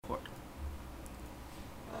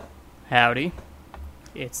Howdy.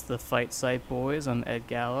 It's the Fight Site Boys. I'm Ed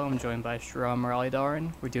Gallo. I'm joined by Shram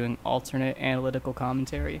Muralidaran. We're doing alternate analytical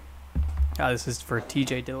commentary. This is for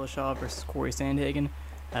TJ Dillashaw versus Cory Sandhagen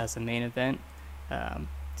as the main event.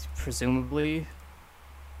 Presumably,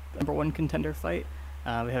 number one contender fight.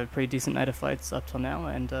 We have a pretty decent night of fights up till now,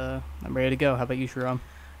 and I'm ready to go. How about you, Shram?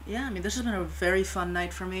 Yeah, I mean, this has been a very fun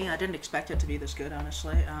night for me. I didn't expect it to be this good,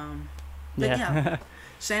 honestly. But yeah,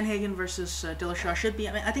 Sandhagen versus Dillashaw should be.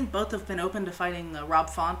 I mean, I think both have been open to fighting Rob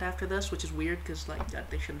Font after this, which is weird because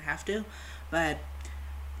they shouldn't have to. But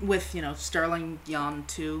with Sterling Yan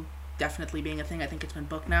 2 definitely being a thing, I think it's been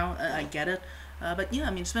booked now. I get it. But yeah,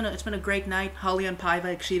 I mean, it's been a great night. Holly and Paiva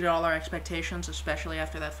exceeded all our expectations, especially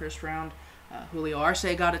after that first round. Julio Arce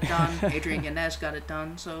got it done. Adrian Yanez got it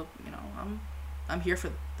done. So I'm here for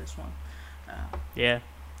this one. Yeah.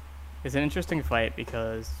 It's an interesting fight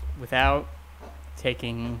because without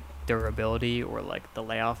taking durability or like the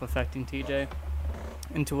layoff affecting TJ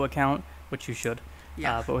into account, which you should,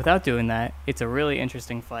 but without doing that, it's a really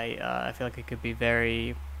interesting fight. I feel like it could be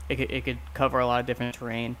it could cover a lot of different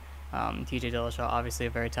terrain. TJ Dillashaw, obviously a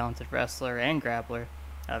very talented wrestler and grappler,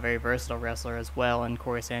 a very versatile wrestler as well, and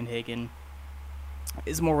Cory Sandhagen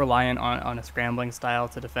is more reliant on a scrambling style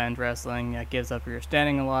to defend wrestling. Gives up rear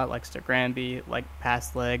standing a lot, likes to Granby, like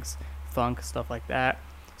past legs, funk, stuff like that.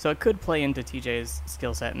 So it could play into TJ's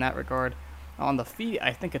skill set in that regard. On the feet,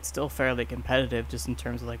 I think it's still fairly competitive just in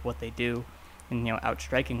terms of like what they do and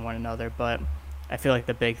outstriking one another. But I feel like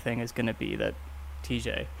the big thing is going to be that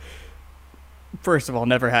TJ, first of all,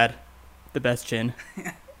 never had the best chin,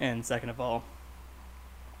 and second of all,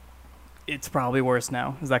 it's probably worse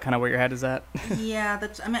now. Is that kind of where your head is at? Yeah,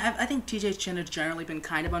 I think TJ's chin has generally been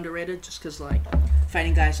kind of underrated just because,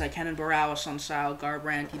 fighting guys like Kenan Barros, Sal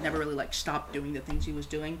Garbrandt, he never really, stopped doing the things he was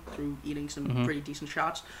doing through eating some pretty decent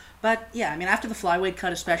shots. But, yeah, I mean, after the flyweight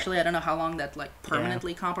cut especially, I don't know how long that,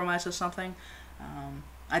 permanently compromises something.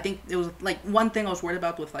 I think it was, one thing I was worried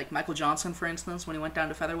about with, Michael Johnson, for instance, when he went down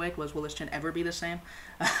to featherweight was, will his chin ever be the same?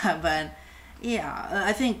 But, yeah,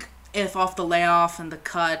 I think if off the layoff and the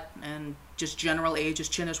cut and just general age, his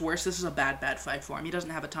chin is worse, this is a bad fight for him. He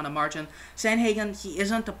doesn't have a ton of margin. Sandhagen, he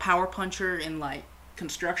isn't a power puncher in,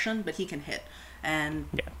 construction, but he can hit. And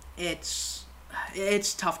it's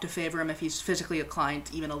tough to favor him if he's physically inclined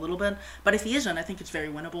even a little bit. But if he isn't, I think it's very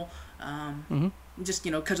winnable. Just,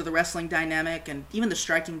 because of the wrestling dynamic and even the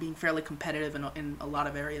striking being fairly competitive in a lot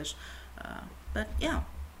of areas. But, yeah.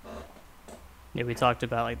 Yeah, we talked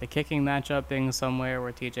about the kicking matchup being somewhere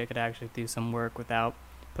where TJ could actually do some work without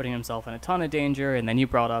putting himself in a ton of danger, and then you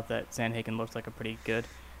brought up that Sandhagen looks like a pretty good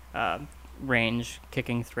range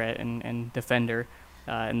kicking threat and defender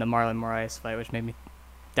in the Marlon Moraes fight, which made me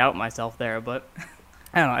doubt myself there. But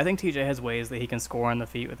I don't know. I think TJ has ways that he can score on the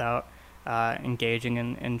feet without engaging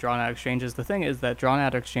in drawn-out exchanges. The thing is that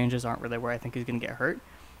drawn-out exchanges aren't really where I think he's going to get hurt.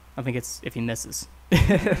 I think it's if he misses. I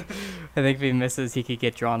think if he misses, he could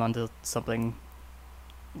get drawn onto something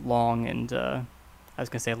long and I was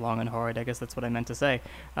gonna say long and hard. I guess that's what I meant to say.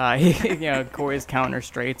 Cory's counter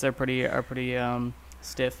straights are pretty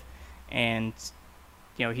stiff, and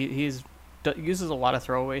he uses a lot of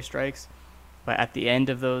throwaway strikes. But at the end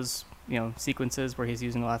of those sequences where he's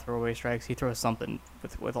using a lot of throwaway strikes, he throws something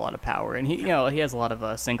with a lot of power, and he has a lot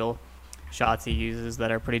of single shots he uses that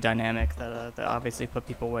are pretty dynamic that obviously put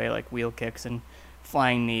people away, like wheel kicks and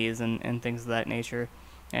flying knees and things of that nature.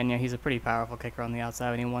 And he's a pretty powerful kicker on the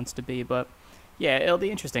outside when he wants to be. But yeah, it'll be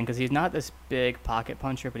interesting because he's not this big pocket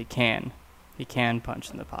puncher, but he can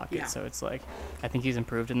punch in the pocket. Yeah. So it's I think he's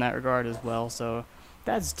improved in that regard as well. So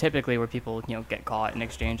that's typically where people get caught in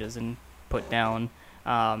exchanges and put down.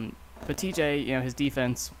 But TJ, his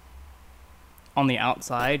defense on the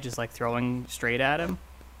outside, just throwing straight at him,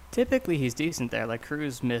 typically he's decent there.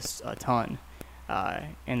 Cruz missed a ton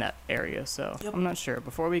in that area, so yep. I'm not sure.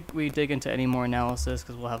 Before we dig into any more analysis,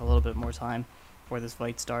 because we'll have a little bit more time before this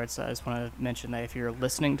fight starts, I just want to mention that if you're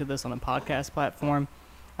listening to this on a podcast platform,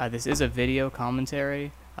 this is a video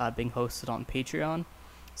commentary being hosted on Patreon.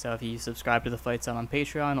 So if you subscribe to the Fight Sound on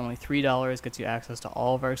Patreon, only $3 gets you access to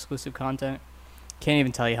all of our exclusive content. Can't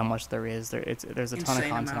even tell you how much there is. There's a ton of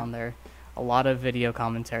content on there. A lot of video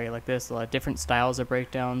commentary like this, a lot of different styles of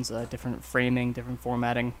breakdowns, different framing, different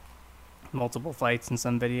formatting, multiple fights in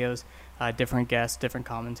some videos, different guests, different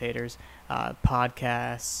commentators,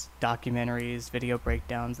 podcasts, documentaries, video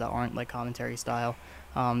breakdowns that aren't commentary style.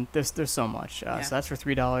 There's so much. So that's for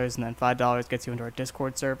 $3, and then $5 gets you into our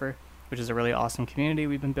Discord server, which is a really awesome community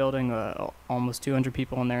we've been building, almost 200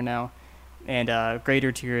 people in there now. And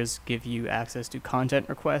greater tiers give you access to content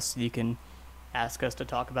requests. You can ask us to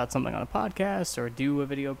talk about something on a podcast or do a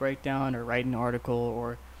video breakdown or write an article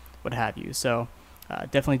or what have you. So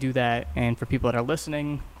definitely do that. And for people that are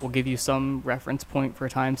listening, we'll give you some reference point for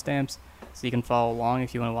timestamps so you can follow along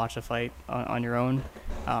if you want to watch the fight on your own.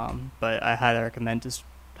 But I highly recommend just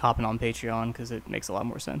hopping on Patreon because it makes a lot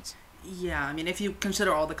more sense. Yeah, I mean, if you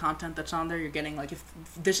consider all the content that's on there, you're getting, like, if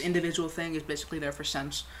this individual thing is basically there for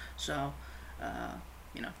cents. So,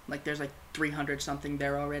 like, there's, like, 300 something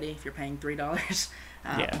there already if you're paying $3.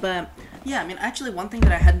 But, yeah, I mean, actually, one thing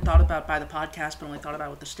that I hadn't thought about by the podcast, but only thought about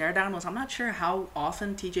with the stare down, was I'm not sure how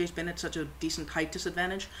often TJ's been at such a decent height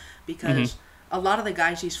disadvantage, because a lot of the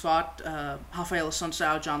guys he's fought, Rafael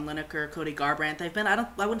Assunção, John Lineker, Cody Garbrandt, they've been, I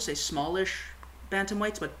wouldn't say smallish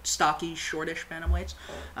bantamweights, but stocky, shortish bantamweights.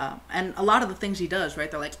 And a lot of the things he does,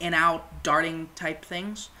 right, they're like in-out, darting type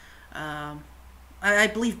things. I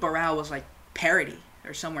believe Barao was like parity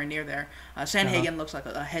or somewhere near there. Sandhagen looks like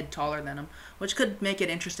a head taller than him, which could make it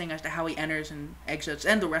interesting as to how he enters and exits,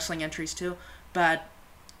 and the wrestling entries too. But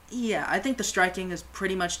yeah, I think the striking is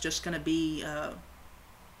pretty much just going to be...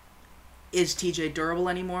 is TJ durable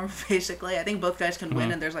anymore, basically? I think both guys can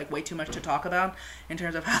win, and there's, like, way too much to talk about in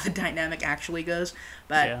terms of how the dynamic actually goes.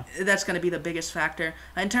 But that's going to be the biggest factor.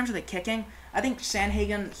 In terms of the kicking, I think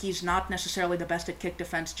Sandhagen, he's not necessarily the best at kick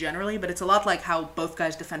defense generally, but it's a lot like how both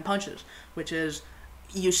guys defend punches, which is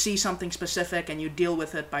you see something specific and you deal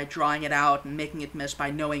with it by drawing it out and making it miss by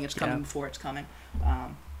knowing it's coming before it's coming.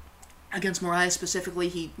 Against Moraes specifically,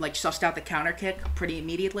 he, like, sussed out the counter kick pretty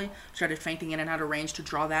immediately, started feinting in and out of range to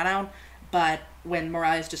draw that out. But when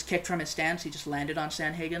Moraes just kicked from his stance, he just landed on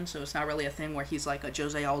Sandhagen, so it's not really a thing where he's like a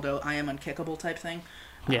Jose Aldo, I am unkickable type thing.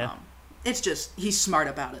 Yeah. It's just, he's smart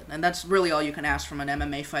about it, and that's really all you can ask from an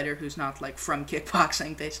MMA fighter who's not, like, from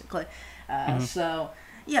kickboxing, basically. So,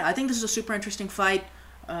 yeah, I think this is a super interesting fight.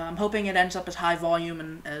 I'm hoping it ends up as high volume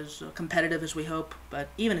and as competitive as we hope, but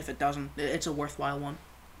even if it doesn't, it's a worthwhile one.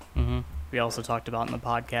 We also talked about in the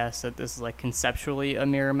podcast that this is, like, conceptually a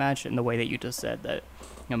mirror match in the way that you just said, that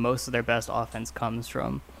most of their best offense comes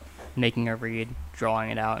from making a read,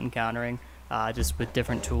 drawing it out, and countering, just with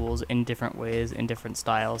different tools in different ways, in different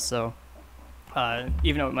styles. So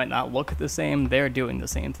even though it might not look the same, they're doing the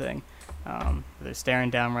same thing. They're staring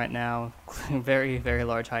down right now. Very, very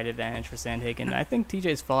large height advantage for Sandhagen. I think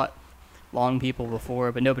TJ's fought long people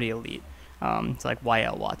before, but nobody elite. It's like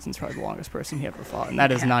YL Watson's probably the longest person he ever fought, and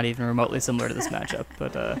that is not even remotely similar to this matchup.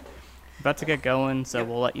 But about to get going, so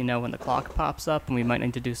we'll let you know when the clock pops up, and we might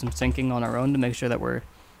need to do some syncing on our own to make sure that we're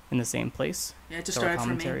in the same place. Yeah, it just so our started for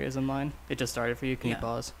me. commentary is in line. It just started for you. Can you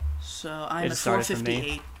pause? So I'm at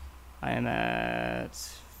 4:58. I am at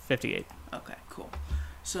 58. Okay, cool.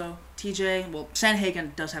 So TJ, well,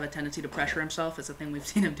 Sandhagen does have a tendency to pressure himself. It's a thing we've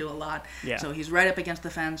seen him do a lot. Yeah. So he's right up against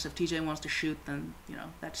the fence. If TJ wants to shoot, then,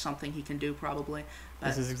 that's something he can do probably. But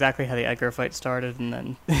this is exactly how the Edgar fight started, and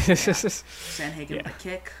then... Sandhagen with a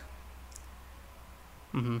kick.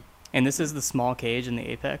 And this is the small cage in the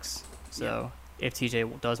apex. So if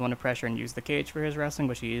TJ does want to pressure and use the cage for his wrestling,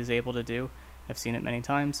 which he is able to do, I've seen it many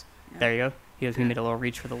times. Yeah. There you go. He made a little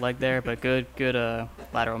reach for the leg there, but good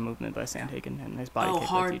lateral movement by Sandhagen and his body kick.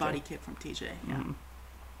 Hard body kick from TJ. Yeah.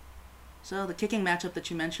 So the kicking matchup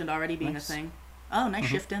that you mentioned already being a thing. Oh, nice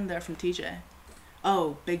shift in there from TJ.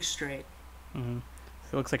 Oh, big straight. It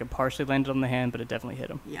looks like it partially landed on the hand, but it definitely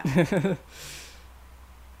hit him. Yeah.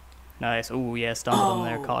 Nice. Ooh, yeah, stumbled him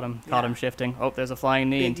there. Caught him shifting. Oh, there's a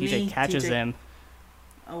flying knee, and TJ catches him.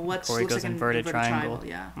 Cory goes like inverted triangle.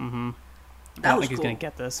 Yeah. I don't think he's going to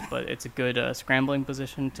get this, but it's a good scrambling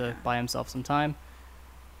position to buy himself some time.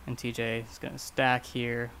 And TJ is going to stack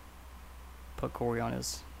here, put Cory on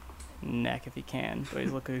his neck if he can. But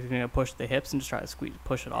he's going to push the hips and just try to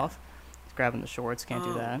push it off. He's grabbing the shorts, can't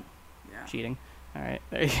do that. Yeah. Cheating. All right,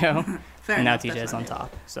 there you go. And now TJ's on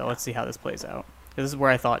top. So let's see how this plays out. This is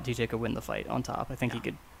where I thought TJ could win the fight on top. I think he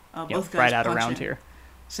could ride out around here.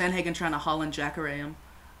 Sandhagen trying to Holland Jacare him.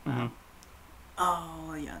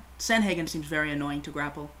 Oh, yeah. Sandhagen seems very annoying to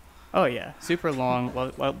grapple. Oh, yeah. Super long,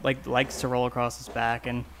 likes to roll across his back,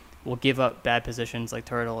 and will give up bad positions like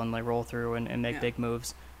turtle and roll through and make big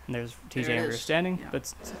moves. And there's TJ understanding,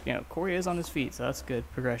 but Cory is on his feet, so that's good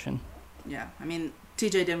progression. Yeah, I mean,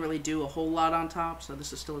 TJ didn't really do a whole lot on top, so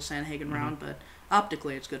this is still a Sandhagen round, but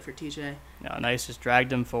optically it's good for TJ. No, nice, just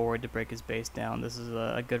dragged him forward to break his base down. This is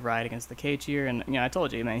a good ride against the cage here, and I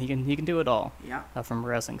told you, man, he can do it all. Yeah. From a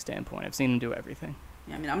wrestling standpoint, I've seen him do everything.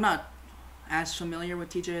 Yeah, I mean, I'm not as familiar with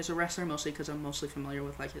TJ as a wrestler, mostly because I'm mostly familiar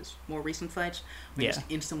with his more recent fights. We just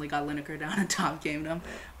instantly got Lineker down and top gamed him.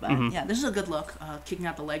 But yeah, this is a good look. Kicking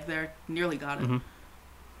out the leg there, nearly got it.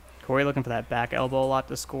 Cory looking for that back elbow a lot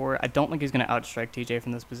to score. I don't think he's going to outstrike TJ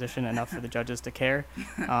from this position enough for the judges to care.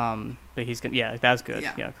 But he's going to, yeah, that's good.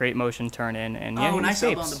 Yeah, great motion, turn in. And yeah, nice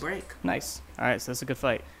elbow on the break. Nice. All right, so that's a good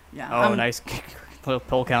fight. Yeah. Oh, nice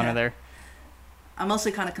pull counter there. I'm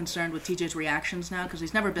mostly kind of concerned with TJ's reactions now because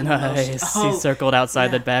he's never been nice. He circled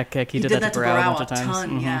outside the back kick. He did that to Barao a bunch of times.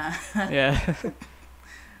 Ton, yeah. Yeah.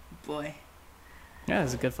 Boy. Yeah, it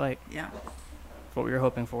was a good fight. Yeah. What we were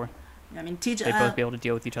hoping for. Yeah, I mean, TJ. They'd both be able to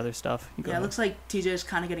deal with each other's stuff. Yeah, it looks like TJ is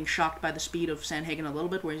kind of getting shocked by the speed of Sandhagen a little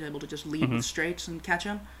bit, where he's able to just lead with straights and catch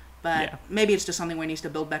him. But maybe it's just something where he needs to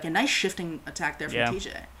build back. A nice shifting attack there from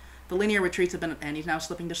TJ. The linear retreats have been, and he's now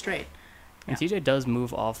slipping to straight. And TJ does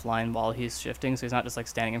move offline while he's shifting, so he's not just like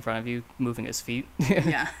standing in front of you, moving his feet.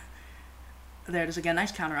 Yeah. There it is again.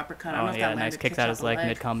 Nice counter uppercut. I don't know if that landed. Nice kicks out his leg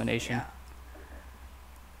mid-combination. Yeah.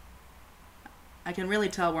 I can really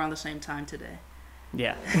tell we're on the same time today.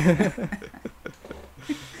 Yeah.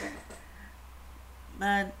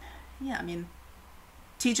 But, yeah, I mean,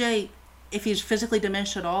 TJ, if he's physically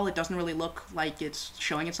diminished at all, it doesn't really look like it's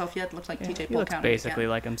showing itself yet. It looks like TJ he looks basically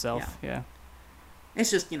like himself, yeah. It's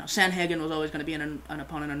just, Sandhagen was always going to be an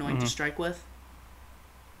opponent annoying to strike with.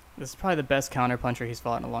 This is probably the best counterpuncher he's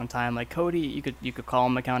fought in a long time. Like Cody, you could call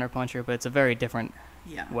him a counterpuncher, but it's a very different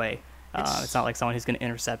way. It's not like someone who's going to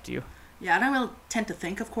intercept you. Yeah, I don't really tend to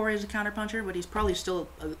think of Cory as a counterpuncher, but he's probably still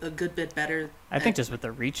a good bit better. I think just with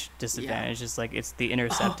the reach disadvantage, just like it's the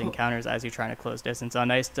intercepting counters as you're trying to close distance. A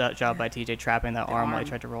nice job by TJ trapping that arm while he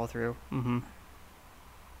tried to roll through.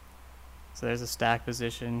 So there's a stack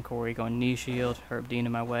position. Cory going knee shield. Herb Dean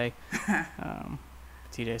in my way.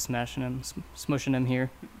 TJ smashing him, smushing him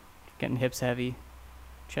here. Getting hips heavy.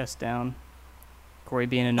 Chest down. Cory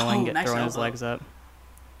being annoying, throwing his legs up.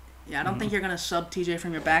 Yeah, I don't think you're going to sub TJ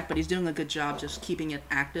from your back, but he's doing a good job just keeping it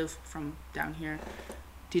active from down here.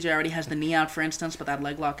 TJ already has the knee out, for instance, but that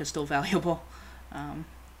leg lock is still valuable.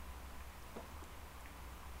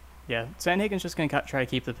 Yeah, Sandhagen's just going to try to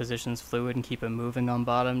keep the positions fluid and keep him moving on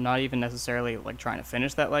bottom, not even necessarily like trying to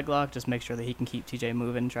finish that leg lock, just make sure that he can keep TJ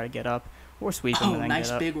moving and try to get up, or sweep him and then nice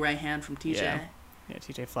get up. Big right hand from TJ. Yeah,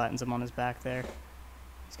 TJ flattens him on his back there.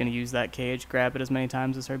 He's going to use that cage, grab it as many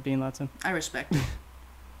times as Herb Dean lets him. I respect it.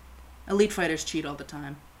 Elite fighters cheat all the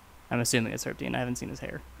time. I'm assuming it's Herb Dean. I haven't seen his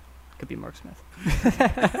hair. Could be Mark Smith.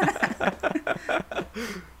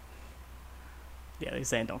 Yeah, he's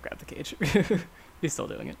saying don't grab the cage. He's still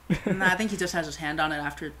doing it. No, I think he just has his hand on it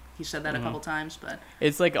after he said that a couple times. But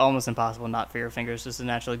it's like almost impossible not for your fingers just to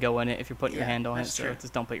naturally go in it if you're putting your hand on it. So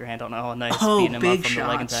just don't put your hand on it. Oh, nice. Beating him up from the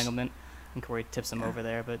leg entanglement. And Cory tips him over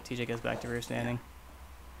there, but TJ gets back to rear standing.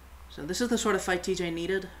 So this is the sort of fight TJ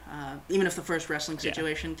needed, even if the first wrestling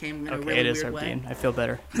situation came in a really it is weird Herb way. Dean. I feel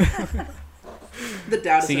better. The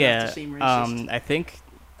doubt is enough to seem racist. I think,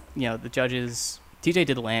 the judges, TJ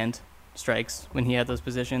did land strikes when he had those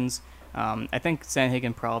positions. I think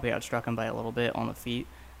Sandhagen probably outstruck him by a little bit on the feet,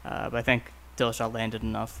 but I think Dillashaw landed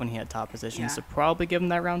enough when he had top positions to probably give him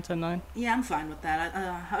that round 10-9. Yeah, I'm fine with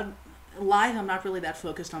that. Live, I'm not really that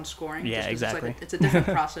focused on scoring. Yeah, exactly. It's a different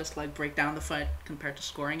process to break down the fight compared to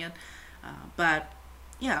scoring it. But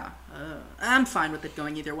I'm fine with it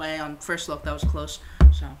going either way. On first look, that was close.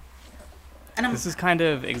 So, and this is kind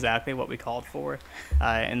of exactly what we called for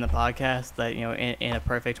in the podcast. That in a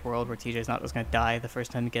perfect world where TJ's not just going to die the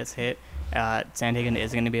first time he gets hit, Sandhagen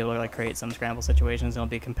is going to be able to create some scramble situations. It'll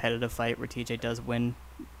be a competitive fight where TJ does win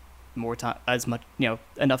more time, as much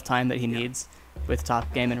enough time that he needs. With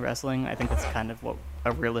top game in wrestling, I think that's kind of what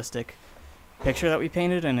a realistic picture that we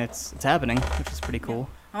painted, and it's happening, which is pretty cool.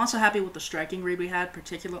 I'm also happy with the striking read we had,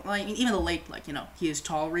 particularly even the late, he is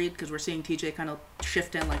tall read, because we're seeing TJ kind of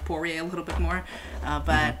shift in like Poirier a little bit more.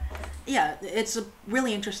 But yeah, it's a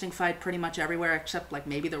really interesting fight pretty much everywhere except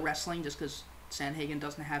maybe the wrestling, just because Sandhagen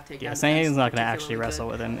doesn't have takedown. Yeah, Sandhagen's not going to actually wrestle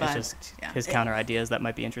with him. It's just his counter ideas that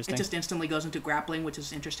might be interesting. It just instantly goes into grappling, which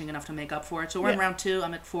is interesting enough to make up for it. So we're in round 2.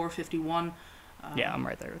 I'm at 451. I'm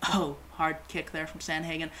right there. Hard kick there from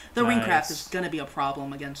Sandhagen. The ring craft is going to be a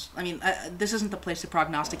problem against... this isn't the place to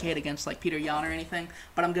prognosticate against Peter Yan or anything,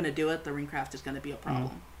 but I'm going to do it. The ring craft is going to be a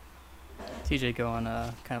problem. TJ going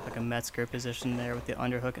kind of like a Metzger position there with the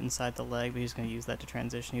underhook inside the leg, but he's going to use that to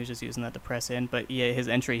transition. He was just using that to press in. But yeah, his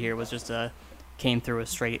entry here was just came through a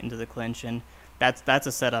straight into the clinch, and that's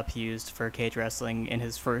a setup he used for cage wrestling in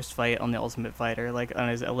his first fight on The Ultimate Fighter, on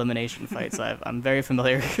his elimination fights. I'm very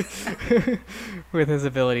familiar with his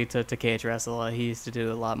ability to cage wrestle. He used to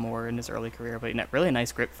do a lot more in his early career, but really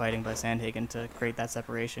nice grip fighting by Sandhagen to create that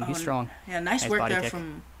separation. He's strong. Yeah, nice work there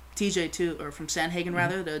from TJ too, or from Sandhagen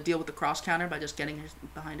rather, to deal with the cross counter by just getting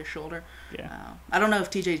behind his shoulder. Yeah. I don't know if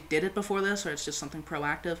TJ did it before this or it's just something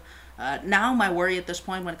proactive. Now my worry at this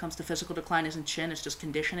point when it comes to physical decline isn't chin, it's just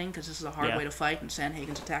conditioning, because this is a hard way to fight and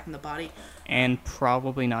Sandhagen's attacking the body. And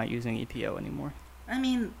probably not using EPO anymore. I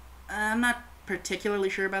mean, I'm not particularly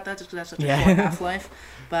sure about that just because that's such a short half-life,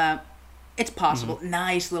 but it's possible.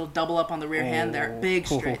 Nice little double up on the rear hand there. Big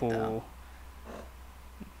straight though.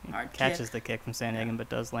 Hard Catches kick. the kick from Sandhagen, but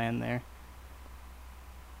does land there.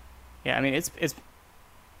 Yeah, I mean, it's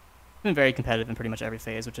been very competitive in pretty much every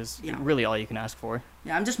phase, which is really all you can ask for.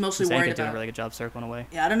 Yeah, I'm just mostly worried about... doing a really good job circling away.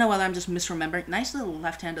 Yeah, I don't know whether I'm just misremembering. Nice little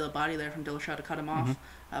left hand to the body there from Dillashaw to cut him off.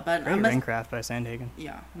 But great ring craft by Sandhagen.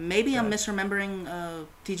 Yeah, maybe I'm misremembering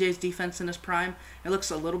TJ's defense in his prime. It looks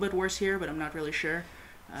a little bit worse here, but I'm not really sure.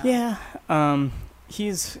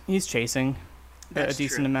 He's chasing a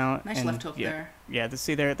decent amount. Nice left hook there. Yeah,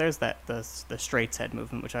 there's the straights head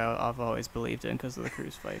movement, which I've always believed in because of the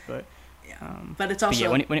Cruz fight, but. But it's also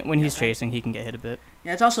when he's chasing, he can get hit a bit.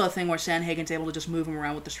 Yeah, it's also a thing where Sandhagen's able to just move him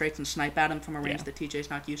around with the straights and snipe at him from a range that TJ's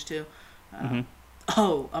not used to.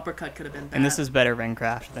 Oh, uppercut could have been bad. And this is better ring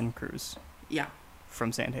craft than Cruz. Yeah.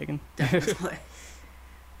 From Sandhagen. Definitely.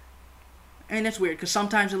 I mean, it's weird because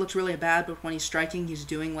sometimes it looks really bad, but when he's striking, he's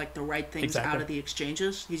doing like the right things out of the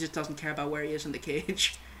exchanges. He just doesn't care about where he is in the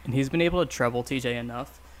cage. And he's been able to treble TJ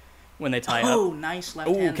enough when they tie up. Oh, nice left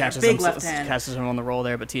hand. Big left hand. Catches him on the roll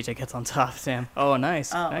there, but TJ gets on top. Sam. Oh,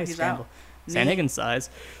 nice. Nice scramble. Sandhagen's size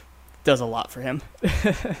does a lot for him.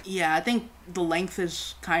 Yeah, I think the length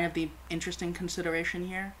is kind of the interesting consideration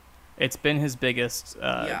here. It's been his biggest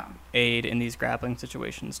aid in these grappling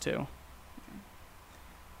situations, too.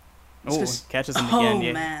 Oh, catches him again.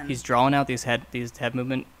 Yeah. Man. He's drawing out these head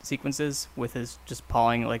movement sequences with his just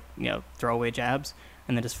pawing, like, throwaway jabs,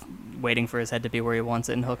 and then just waiting for his head to be where he wants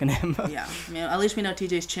it and hooking him. Yeah, I mean, at least we know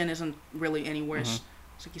TJ's chin isn't really any worse.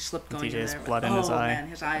 It's like he slipped going TJ's in there. blood in his eye. Man,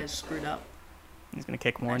 his eye is screwed up. He's gonna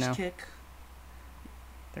kick more now. Kick.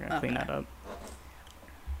 They're gonna clean that up.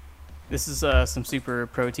 This is some super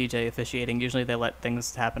pro TJ officiating. Usually they let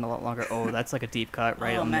things happen a lot longer. Oh, that's like a deep cut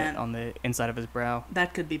right on the inside of his brow.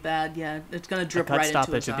 That could be bad. Yeah, it's gonna drip right into his eye. Cut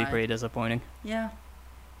stoppage would be pretty disappointing. Yeah.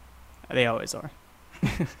 They always are.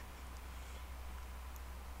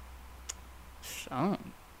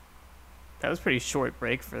 That was pretty short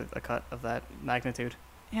break for a cut of that magnitude.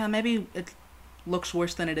 Yeah, maybe it looks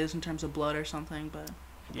worse than it is in terms of blood or something, but...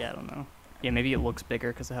 Yeah, I don't know. Yeah, maybe it looks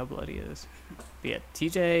bigger because of how bloody it is. But yeah,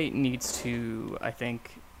 TJ needs to, I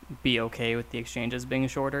think, be okay with the exchanges being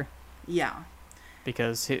shorter. Yeah.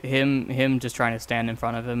 Because him just trying to stand in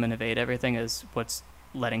front of him and evade everything is what's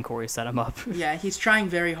letting Cory set him up. Yeah, he's trying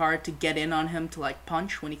very hard to get in on him to, like,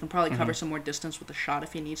 punch when he can probably cover some more distance with a shot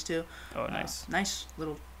if he needs to. Oh, nice. Nice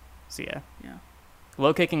little... So, yeah. Yeah.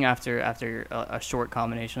 Low kicking after a short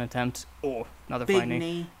combination attempt. Oh, another big flying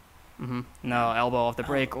knee. No, elbow off the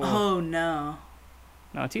break. Oh, no.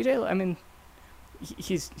 No, TJ, I mean,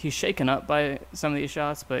 he's shaken up by some of these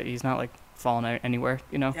shots, but he's not, like, falling out anywhere,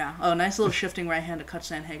 Yeah. Oh, nice little shifting right hand to cut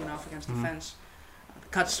Sandhagen off against the fence. The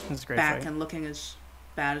cut's back fight. And looking as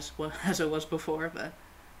bad as it was before, but...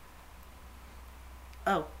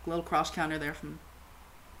 Oh, little cross counter there from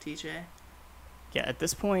TJ. Yeah, at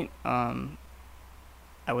this point,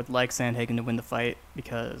 I would like Sandhagen to win the fight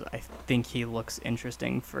because I think he looks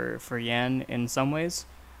interesting for Yan in some ways.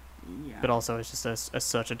 Yeah. But also, it's just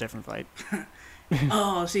such a different fight.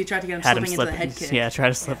 Oh, so you tried to get him slipping into the head kick. Yeah, try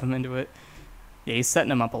to slip him into it. Yeah, he's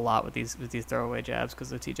setting him up a lot with these throwaway jabs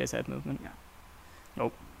because of TJ's head movement. Yeah.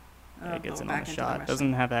 Nope. Yeah, gets in on the shot.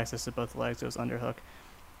 Doesn't have access to both legs. Goes underhook.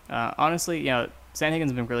 Honestly,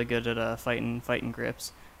 Sandhagen's been really good at fighting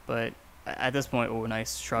grips, but at this point,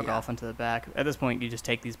 nice shrug off into the back. At this point, you just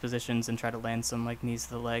take these positions and try to land some like knees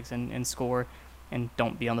to the legs and score, and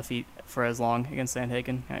don't be on the feet for as long against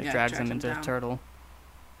Sandhagen. It drags him into down. turtle.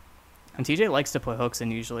 And TJ likes to put hooks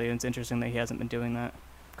in usually, and it's interesting that he hasn't been doing that.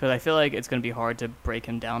 Because I feel like it's going to be hard to break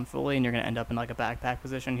him down fully, and you're going to end up in like a backpack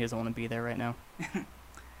position. He doesn't want to be there right now.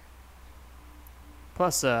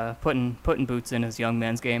 Plus, putting boots in is young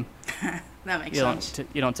man's game. That makes sense.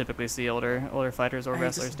 You don't typically see older fighters or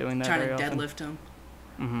wrestlers doing that very often. Trying to deadlift him.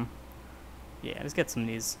 Mm-hmm. Yeah, just get some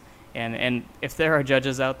knees. And if there are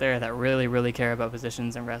judges out there that really, really care about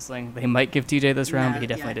positions in wrestling, they might give TJ this round, but he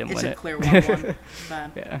definitely didn't win it. It's a clear 1-1.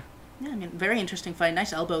 Yeah. Yeah, I mean, very interesting fight.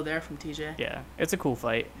 Nice elbow there from TJ. Yeah, it's a cool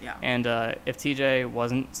fight. Yeah. And if TJ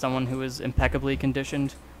wasn't someone who was impeccably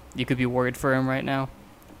conditioned, you could be worried for him right now.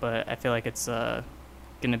 But I feel like it's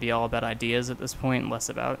going to be all about ideas at this point, and less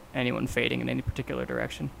about anyone fading in any particular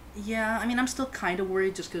direction. Yeah, I mean, I'm still kind of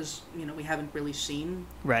worried just because, we haven't really seen...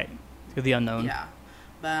 Right. The unknown. Yeah.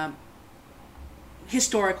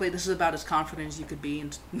 Historically, this is about as confident as you could be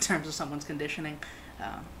in terms of someone's conditioning.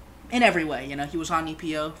 In every way, he was on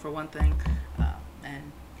EPO for one thing,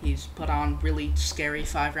 and he's put on really scary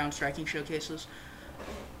 5-round striking showcases.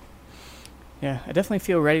 Yeah, I definitely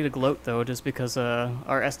feel ready to gloat, though, just because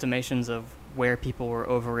our estimations of where people were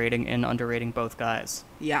overrating and underrating both guys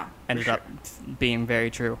ended up being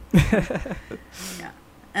very true. Yeah,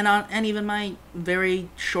 and even my very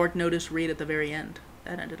short notice read at the very end,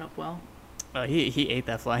 that ended up well. He ate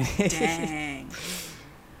that flying. Dang.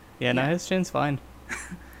 Yeah, no, his chin's fine.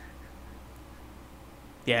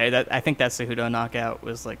 Yeah, I think that Cejudo knockout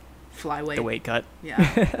was like flyweight, the weight cut.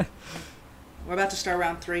 Yeah. We're about to start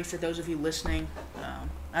round 3 for those of you listening.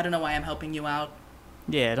 I don't know why I'm helping you out.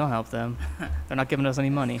 Yeah, don't help them. They're not giving us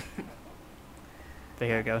any money. But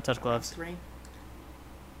here we go. Touch gloves. 3.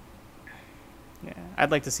 Yeah,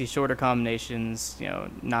 I'd like to see shorter combinations.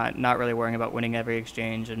 Not really worrying about winning every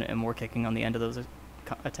exchange and more kicking on the end of those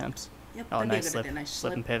attempts. Yep, oh, nice slip,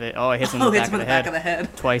 slip and pivot. Oh, it hits him in the back of the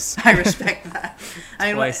head. Twice. I respect that.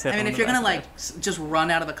 I mean, if you're gonna just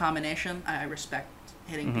run out of the combination, I respect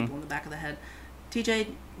hitting people in the back of the head. TJ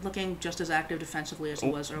looking just as active defensively as he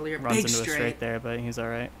was earlier. Runs Big into straight. a straight there, but he's all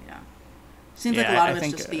right. Yeah. Seems like a lot of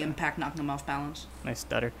it's just the impact knocking him off balance. Nice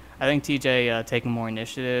stutter. I think TJ taking more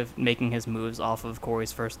initiative, making his moves off of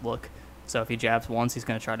Cory's first look. So if he jabs once, he's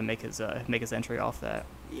going to try to make his entry off that.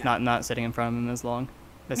 Yeah. Not sitting in front of him as long.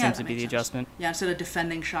 That seems to be the adjustment. Yeah, instead of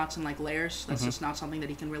defending shots in layers, that's just not something that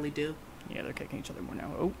he can really do. Yeah, they're kicking each other more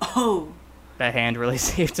now. Oh! That hand really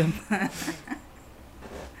saved him.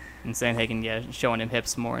 And Sandhagen, showing him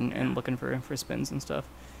hips more and looking for spins and stuff.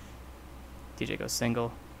 TJ goes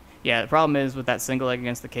single. Yeah, the problem is with that single leg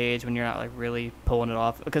against the cage when you're not really pulling it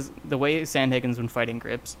off, because the way Sandhagen's been fighting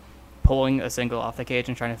grips, pulling a single off the cage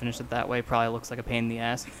and trying to finish it that way probably looks like a pain in the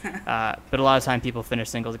ass. But a lot of time people finish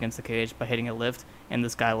singles against the cage by hitting a lift, and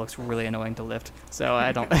this guy looks really annoying to lift. So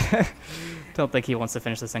I don't don't think he wants to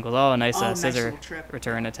finish the singles. Oh, nice scissor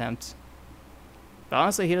return attempt. But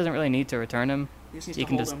honestly, he doesn't really need to return him. He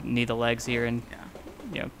can just knee the legs here and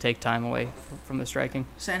take time away from the striking.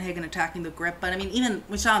 Sandhagen attacking the grip, but I mean, even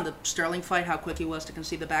we saw in the Sterling fight how quick he was to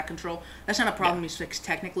concede the back control. That's not a problem he's fixed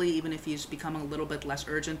technically, even if he's becoming a little bit less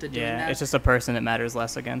urgent at doing that. Yeah, it's just a person that matters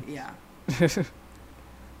less again. Yeah.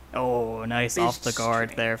 Oh, nice off the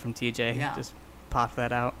guard there from TJ. Yeah. Just popped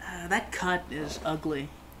that out. That cut is ugly.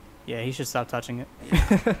 Yeah, he should stop touching it.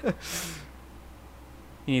 Yeah.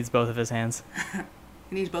 He needs both of his hands.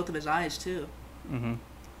 He needs both of his eyes too. Mm-hmm.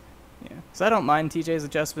 Yeah. So I don't mind TJ's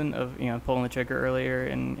adjustment of pulling the trigger earlier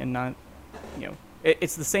and not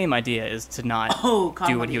it's the same idea as to not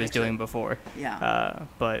do what he was doing before. Yeah.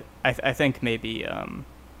 But I think maybe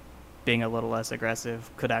being a little less aggressive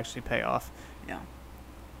could actually pay off. Yeah.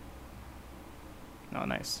 Oh,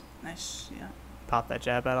 nice. Nice. Yeah. Pop that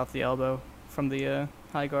jab out off the elbow from the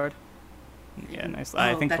high guard. Yeah, nice.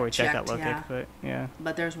 I think Cory checked that low kick, but yeah.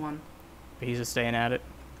 But there's one. But he's just staying at it.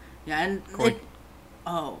 Yeah, and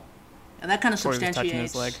and that kind of substantiates.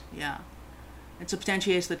 His leg. Yeah, it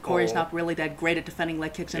substantiates that Cory's not really that great at defending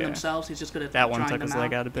leg kicks in themselves. He's just good at that one took them his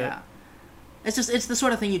leg out a bit. Yeah, it's the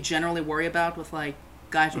sort of thing you generally worry about with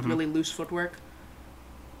guys with really loose footwork.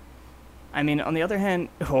 I mean, on the other hand,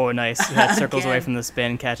 nice. That circles away from the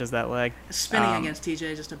spin, catches that leg. Spinning against TJ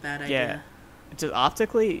is just a bad idea. Yeah, just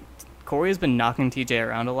optically, Cory has been knocking TJ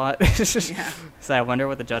around a lot. Yeah. So I wonder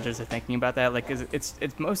what the judges are thinking about that.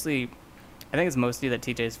 It's mostly, I think it's mostly that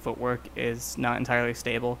TJ's footwork is not entirely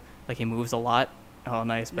stable. He moves a lot. Oh,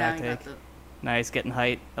 nice back take. Nice, getting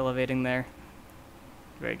height, elevating there.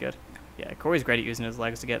 Very good. Yeah, Cory's great at using his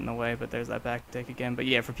legs to get in the way, but there's that back take again. But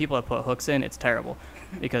yeah, for people that put hooks in, it's terrible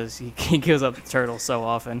because he gives up turtles so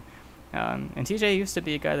often. And TJ used to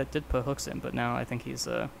be a guy that did put hooks in, but now I think he's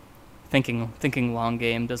thinking long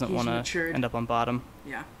game, doesn't want to end up on bottom.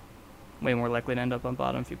 Yeah. Way more likely to end up on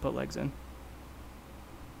bottom if you put legs in.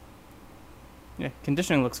 Yeah,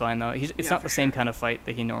 conditioning looks fine though. It's not the same kind of fight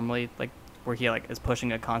that he normally where he is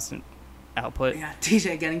pushing a constant output. Yeah,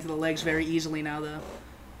 TJ getting to the legs very easily now though.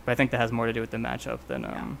 But I think that has more to do with the matchup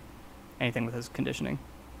than anything with his conditioning.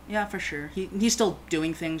 Yeah, for sure. He's still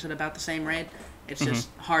doing things at about the same rate. It's just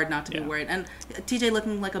hard not to be worried. And TJ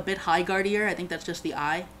looking like a bit high guardier. I think that's just the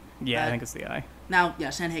eye. Yeah, I think it's the eye. Now,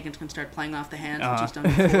 Sandhagen can start playing off the hands, which he's done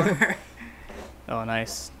before. Oh,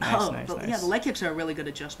 nice. Nice. Yeah, the leg kicks are a really good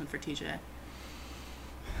adjustment for TJ.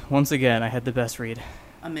 Once again, I had the best read.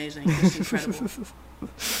 Amazing. Just incredible.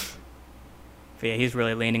 But yeah, he's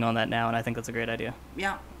really leaning on that now, and I think that's a great idea.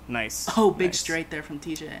 Yeah. Nice. Oh, big nice. straight there from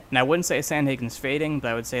TJ. And I wouldn't say Sandhagen's fading,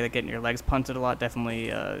 but I would say that getting your legs punted a lot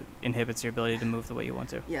definitely inhibits your ability to move the way you want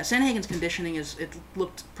to. Yeah, Sandhagen's conditioning it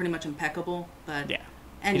looked pretty much impeccable, but Yeah.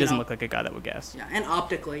 and He doesn't look like a guy that would gas. Yeah, and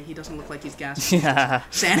optically, he doesn't look like he's gassing. Yeah.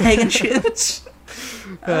 Sandhagen shoots.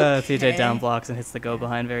 TJ down blocks and hits the go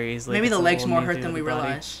behind very easily. Maybe Gets the a legs little more knee hurt to than the we body.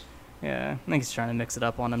 realize. Yeah, I think he's trying to mix it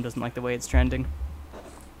up on him. Doesn't like the way it's trending.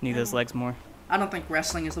 Need those legs more. I don't think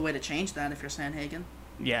wrestling is the way to change that if you're Sandhagen.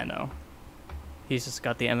 Yeah, no. He's just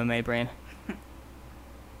got the MMA brain.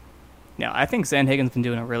 Yeah, I think Sandhagen's been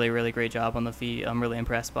doing a really, really great job on the feet. I'm really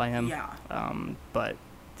impressed by him. Yeah. But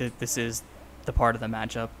this is the part of the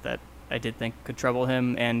matchup that I did think could trouble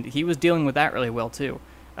him, and he was dealing with that really well too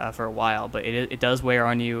for a while. But it does wear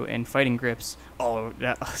on you, and fighting grips. Oh,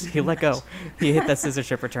 he let go. He hit that scissor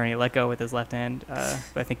trip return. He let go with his left hand. But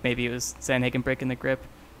I think maybe it was Sandhagen breaking the grip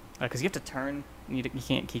because you have to turn. You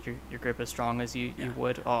can't keep your grip as strong as you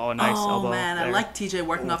would. Oh, nice elbow. Oh, man, there. I like TJ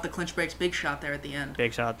working off the clinch breaks. Big shot there at the end.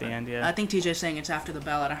 Big shot at the end, yeah. I think TJ's saying it's after the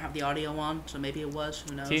bell. I don't have the audio on, so maybe it was.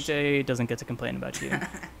 Who knows? TJ doesn't get to complain about cheating.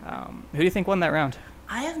 Who do you think won that round?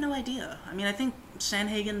 I have no idea. I mean, I think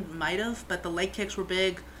Sandhagen might have, but the leg kicks were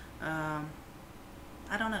big. I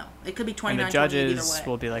don't know. It could be 29-28 And the either judges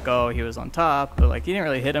way. will be like, oh, he was on top, but like he didn't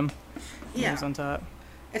really hit him. He Yeah. was on top.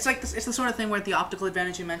 It's like it's the sort of thing where the optical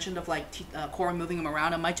advantage you mentioned of like Cory moving him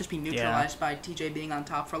around, it might just be neutralized by TJ being on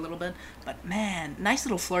top for a little bit. But man, nice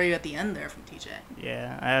little flurry at the end there from TJ.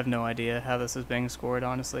 Yeah, I have no idea how this is being scored,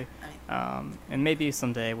 honestly. And maybe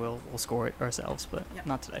someday we'll score it ourselves, but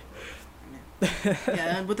not today.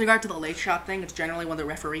 Yeah, and with regard to the late shot thing, it's generally when the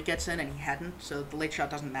referee gets in, and he hadn't, so the late shot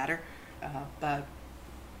doesn't matter. But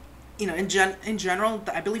you know, in general,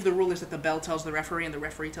 I believe the rule is that the bell tells the referee and the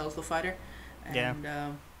referee tells the fighter. And,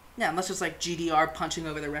 yeah, unless it's like GDR punching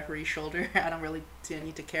over the referee's shoulder, I don't really see a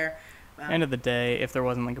need to care. End of the day, if there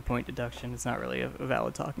wasn't like a point deduction, it's not really a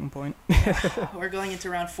valid talking point. We're going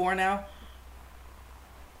into round 4 now.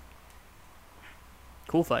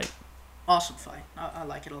 Cool fight. Awesome fight. I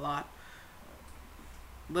like it a lot.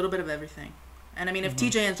 A little bit of everything. And I mean, if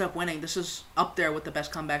TJ ends up winning, this is up there with the best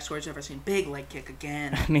comeback scores I've ever seen. Big leg kick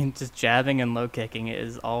again. I mean, just jabbing and low kicking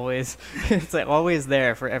is always, it's like always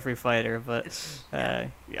there for every fighter. But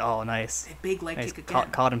oh, nice. A big leg Nice. kick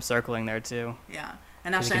again. Caught him circling there too. Yeah.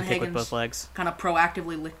 And now He can kick with both Sandhagen's legs. kind of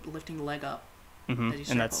proactively lifting the leg up. As he And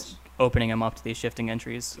circles. that's opening him up to these shifting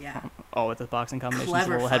entries. Yeah. All with the boxing combinations.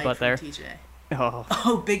 Clever A little fight headbutt from there. TJ. Oh.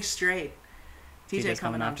 Oh, big straight. TJ TJ's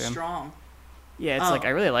coming on after him. strong. Yeah, it's like I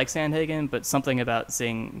really like Sandhagen, but something about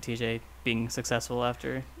seeing TJ being successful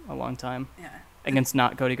after a long time Yeah. against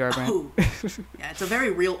not Cody Garbrandt. Oh. Yeah, it's a very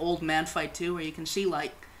real old man fight too, where you can see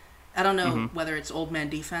like, I don't know whether it's old man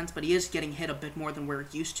defense, but he is getting hit a bit more than we're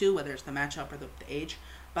used to, whether it's the matchup or the age.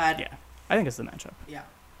 But Yeah, I think it's the matchup. yeah.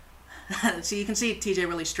 So you can see TJ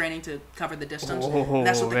really straining to cover the distance. Oh,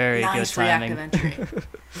 That's what the very nice good timing. reactive entry.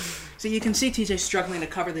 So you can see TJ struggling to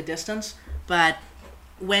cover the distance, but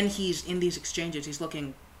when he's in these exchanges, he's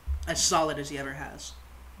looking as solid as he ever has.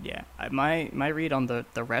 Yeah, my read on the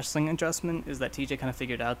wrestling adjustment is that TJ kind of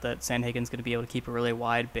figured out that Sandhagen's going to be able to keep a really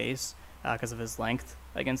wide base because of his length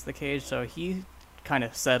against the cage, so he kind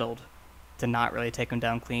of settled to not really take him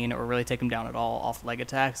down clean or really take him down at all off leg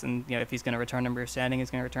attacks. And if he's going to return him rear standing, he's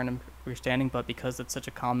going to return him rear standing. But because it's such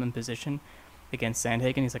a common position against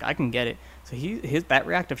Sandhagen, he's like, I can get it. So that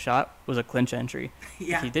reactive shot was a clinch entry.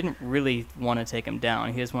 Yeah. He didn't really want to take him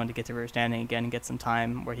down. He just wanted to get to rear standing again and get some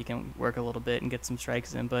time where he can work a little bit and get some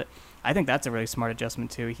strikes in. But I think that's a really smart adjustment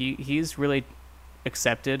too. He's really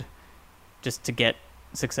accepted just to get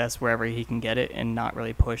success wherever he can get it and not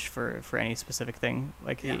really push for any specific thing.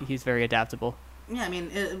 Like he's very adaptable. Yeah, I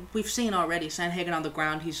mean, we've seen already Sandhagen on the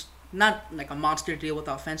ground. He's not like a monster to deal with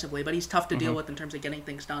offensively, but he's tough to deal with in terms of getting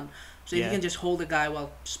things done. So if you can just hold a guy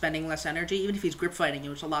while spending less energy, even if he's grip fighting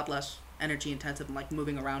you, it's a lot less energy intensive than like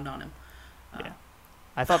moving around on him.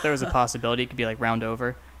 I thought there was a possibility it could be like round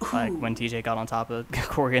over, like when TJ got on top of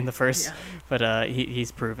Cory in the first. But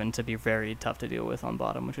he's proven to be very tough to deal with on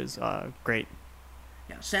bottom, which is great.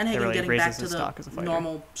 Yeah, Sandhagen really getting back to raises his stock as a the fighter.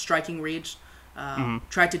 normal striking reads.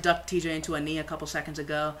 Tried to duck TJ into a knee a couple seconds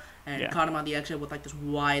ago and caught him on the exit with like this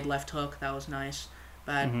wide left hook. That was nice.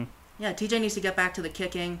 But yeah, TJ needs to get back to the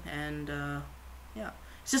kicking and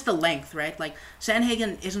it's just the length, right? Like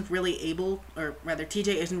Sandhagen isn't really able, or rather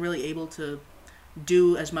TJ isn't really able to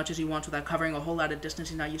do as much as he wants without covering a whole lot of distance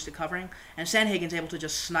he's not used to covering. And Sandhagen's able to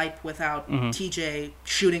just snipe without TJ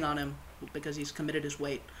shooting on him because he's committed his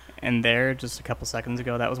weight. And there, just a couple seconds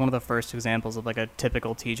ago, that was one of the first examples of like a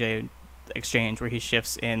typical TJ exchange where he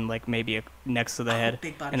shifts in like maybe next to the head,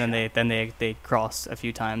 big body and then shot. they cross a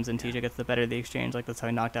few times, and Yeah. TJ gets the better of the exchange. Like that's how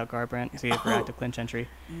he knocked out Garbrandt. So he had active clinch entry.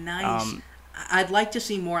 Nice. I'd like to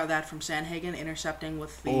see more of that from Sandhagen, intercepting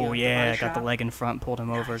with the Oh the yeah, body got the shot. leg in front, pulled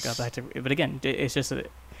him over, Nice. got back to. But again, it's just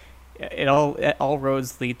it all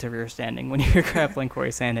roads lead to rear standing when you're grappling Cory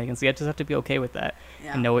Sandhagen. So you just have to be okay with that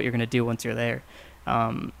Yeah. and know what you're gonna do once you're there.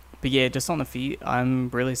 But yeah, just on the feet, I'm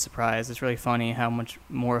really surprised. It's really funny how much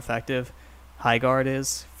more effective high guard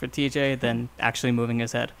is for TJ than actually moving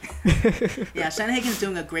his head. Yeah, Sandhagen's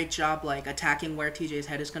doing a great job, like, attacking where TJ's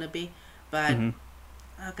head is going to be. But,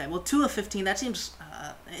 okay, well, 2 of 15, that seems,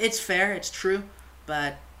 it's fair, it's true,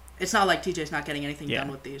 but it's not like TJ's not getting anything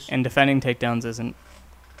done with these. And defending takedowns isn't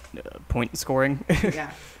point scoring.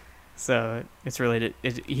 Yeah. So it's really,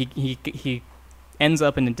 he ends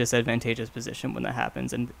up in a disadvantageous position when that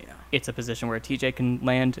happens, and it's a position where TJ can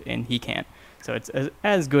land and he can't. So it's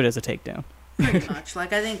as good as a takedown. Pretty much.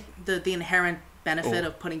 Like, I think the inherent benefit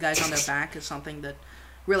of putting guys on their back is something that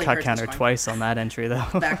really Cut hurts counter this fight. twice on that entry, though.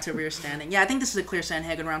 Back to rear standing. Yeah, I think this is a clear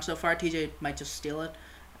Sandhagen round so far. TJ might just steal it.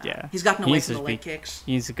 Yeah. He's gotten He away needs from to the leg kicks.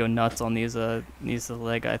 He needs to go nuts on these knees to the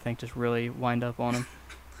leg, I think, just really wind up on him.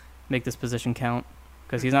 Make this position count.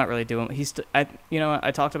 Because he's not really doing...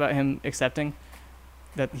 I talked about him accepting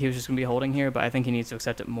that he was just going to be holding here, but I think he needs to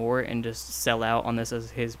accept it more and just sell out on this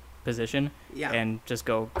as his position. Yeah. And just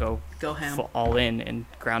go ham. all in and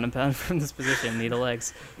ground and pound from this position, knee to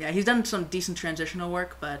legs. Yeah, he's done some decent transitional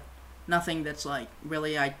work, but nothing that's like,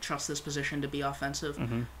 really, I trust this position to be offensive.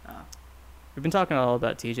 We've been talking all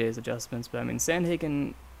about TJ's adjustments, but I mean,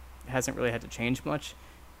 Sandhagen hasn't really had to change much.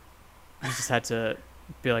 He's just had to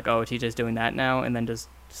be like, oh, TJ's doing that now, and then just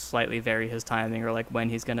slightly vary his timing or like when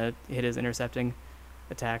he's going to hit his intercepting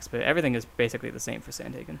attacks. But everything is basically the same for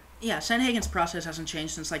Sandhagen. Yeah, Sandhagen's process hasn't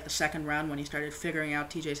changed since like the second round when he started figuring out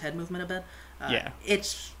TJ's head movement a bit.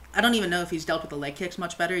 I don't even know if he's dealt with the leg kicks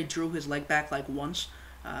much better. He drew his leg back like once,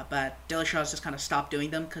 but Dillashaw's just kind of stopped doing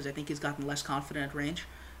them because I think he's gotten less confident at range.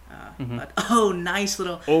 But nice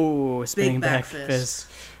little Spinning big back fist.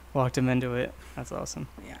 Walked him into it. That's awesome.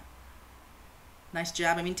 Yeah. Nice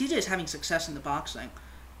jab. I mean, TJ is having success in the boxing,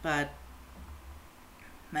 but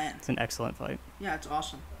man, It's an excellent fight. yeah, it's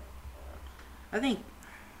awesome. I think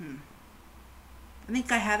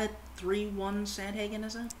I have it 3-1 Sandhagen,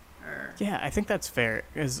 is it? Or Yeah, I think that's fair.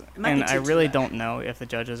 might be And I too really bad. don't know if the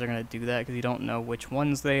judges are going to do that because you don't know which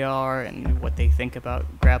ones they are and what they think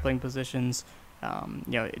about grappling positions.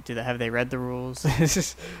 Have they read the rules?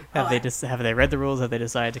 Have they read the rules? Have they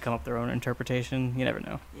decided to come up with their own interpretation? You never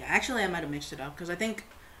know. Yeah, actually, I might have mixed it up because I think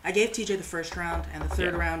I gave TJ the first round and the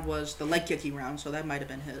third Yeah. round was the leg kicking round, so that might have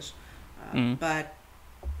been his. Mhm. But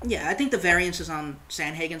yeah, I think the variance is on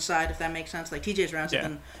Sandhagen's side, if that makes sense. Like TJ's rounds have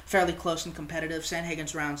been fairly close and competitive.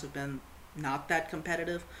 Sandhagen's rounds have been not that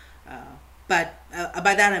competitive. But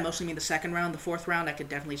by that I mostly mean the second round. The fourth round, I could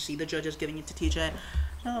definitely see the judges giving it to TJ.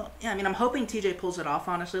 So yeah, I mean, I'm hoping TJ pulls it off.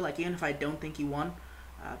 Honestly, like even if I don't think he won,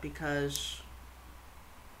 because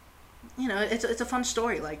it's a fun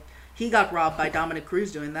story. Like he got robbed by Dominic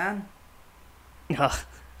Cruz doing that.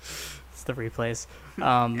 It's the replays.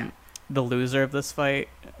 Yeah. The loser of this fight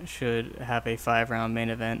should have a 5-round main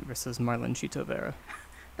event versus Marlon Chito Vera.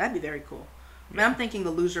 That'd be very cool. I mean, I'm thinking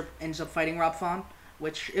the loser ends up fighting Rob Font,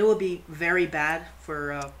 which it would be very bad for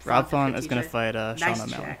Rob Font and is for going to TJ. fight Sean Nice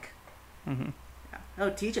O'Malley. check. Mm-hmm. Yeah.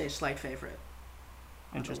 Oh, TJ's slight favorite.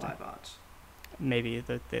 On the Interesting. live odds. Maybe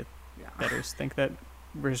the Yeah. bettors think that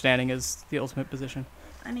rear standing is the ultimate position.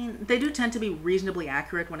 I mean, they do tend to be reasonably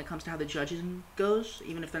accurate when it comes to how the judging goes,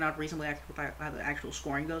 even if they're not reasonably accurate with how the actual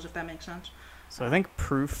scoring goes, if that makes sense. So I think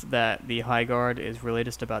proof that the high guard is really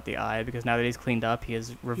just about the eye, because now that he's cleaned up, he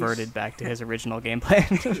has reverted back to his original game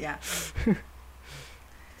plan. Yeah.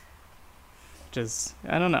 Just,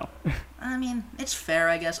 I don't know. I mean, it's fair,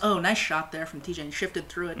 I guess. Oh, nice shot there from TJ and shifted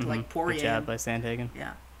through it to like Poirier. Good jab by Sandhagen.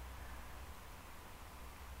 Yeah.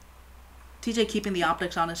 TJ keeping the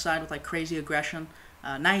optics on his side with like crazy aggression.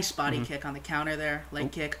 Nice body kick on the counter there.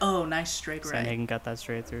 Leg kick. Oh, nice straight right. Sandhagen got that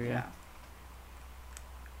straight through, Yeah.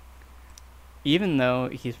 Even though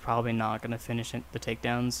he's probably not going to finish the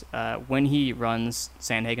takedowns, when he runs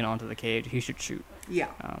Sandhagen onto the cage, he should shoot. Yeah.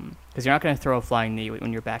 Because you're not going to throw a flying knee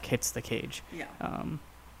when your back hits the cage. Yeah.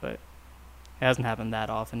 But it hasn't happened that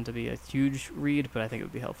often to be a huge read, but I think it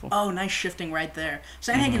would be helpful. Oh, nice shifting right there.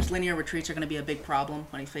 Sandhagen's linear retreats are going to be a big problem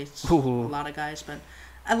when he faces a Ooh. lot of guys, but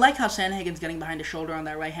I like how Sandhagen's getting behind his shoulder on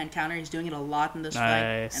that right-hand counter. He's doing it a lot in this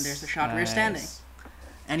fight. And there's the shot rear standing.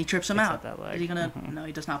 And he trips him Picks out. out that leg. Is he going to... No,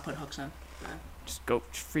 he does not put hooks in. Just go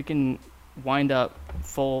freaking wind up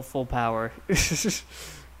full power.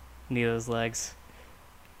 Knee those legs.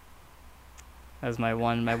 That was my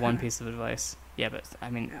one piece of advice. Yeah, but I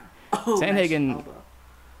mean, Yeah. Oh, Sandhagen, nice elbow.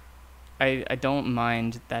 I don't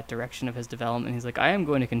mind that direction of his development. He's like, I am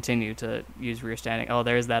going to continue to use rear standing. Oh,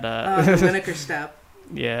 there's that The Lineker step.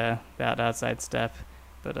 yeah, that outside step,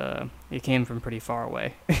 but it came from pretty far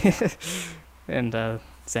away, and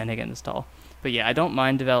Sandhagen is tall. But yeah, I don't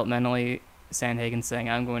mind developmentally Sandhagen saying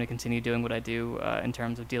I'm going to continue doing what I do in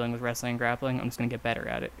terms of dealing with wrestling and grappling. I'm just going to get better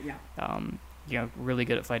at it. Yeah. Really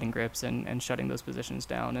good at fighting grips and shutting those positions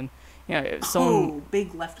down. And if someone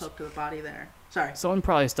big left hook to the body there. Sorry. someone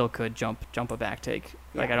probably still could jump a back take.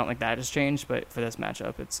 Like Yeah. I don't think that has changed, but for this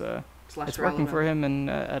matchup, it's less working relevant. for him, and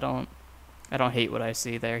I don't hate what I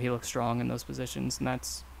see there. He looks strong in those positions, and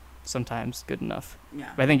that's sometimes good enough.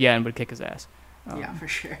 Yeah. But I think Yan would kick his ass. Yeah, for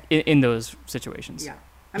sure. In those situations. Yeah.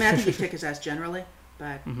 I mean, I think he'd kick his ass generally,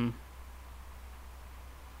 but... Mm-hmm.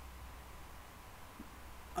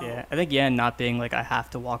 Oh. Yeah, I think Yan not being like I have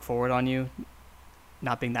to walk forward on you,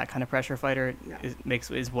 not being that kind of pressure fighter, Yeah.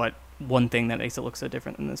 is what one thing that makes it look so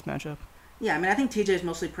different in this matchup. Yeah, I mean, I think TJ is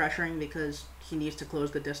mostly pressuring because he needs to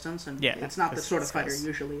close the distance, and Yeah, it's not the that's- sort of that's fighter nice. he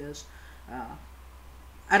usually is.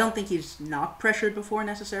 I don't think he's not pressured before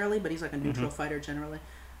necessarily, but he's like a neutral fighter generally.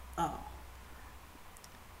 Oh,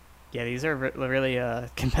 Yeah, these are really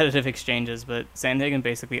competitive exchanges, but Sandhagen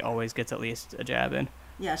basically always gets at least a jab in.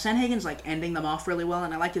 yeah, Sandhagen's like ending them off really well,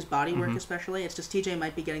 and I like his body work Mhm. especially. It's just TJ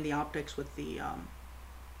might be getting the optics with the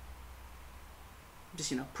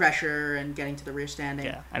just pressure and getting to the rear standing.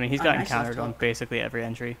 Yeah, I mean he's Oh, gotten nice left countered on hook. basically every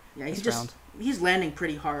entry. Yeah, this he's landing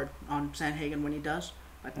pretty hard on Sandhagen when he does.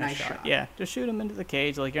 But nice shot. Yeah, just shoot him into the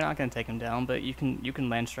cage. Like you're not gonna take him down, but you can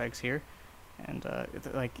land strikes here, and I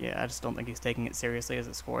just don't think he's taking it seriously as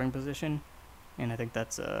a scoring position, and I think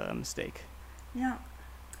that's a mistake. Yeah.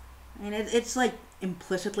 I mean, it's like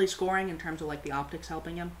implicitly scoring in terms of like the optics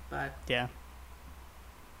helping him, but Yeah.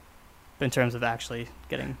 But in terms of actually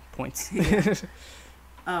getting points.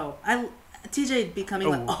 TJ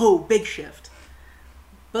becoming big shift.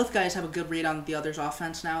 Both guys have a good read on the other's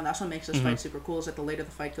offense now, and that's what makes this fight super cool. Is that the later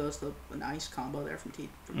the fight goes, the nice combo there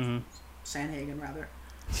from Sandhagen rather.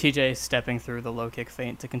 TJ stepping through the low kick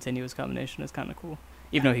feint to continue his combination is kind of cool,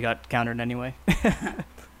 even though he got countered anyway.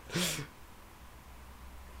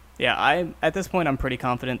 Yeah, at this point I'm pretty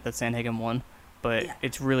confident that Sandhagen won, but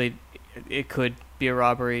it could be a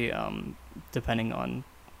robbery depending on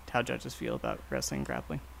how judges feel about wrestling and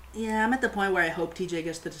grappling. Yeah, I'm at the point where I hope TJ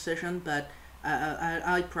gets the decision, but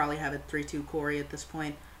I'd probably have it 3-2 Cory at this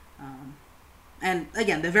point. And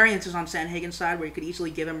again, the variance is on Sandhagen's side, where you could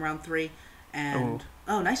easily give him round 3. And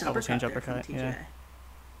nice Double uppercut change there uppercut, from TJ. yeah.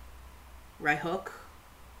 Right hook.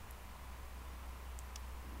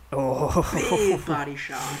 Oh, Big body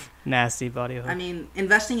shot. nasty body hook. I mean,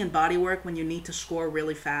 investing in body work when you need to score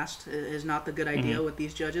really fast is not the good idea with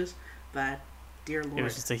these judges, but dear lord. It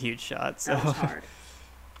was just a huge shot. So That was hard.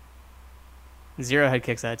 0 head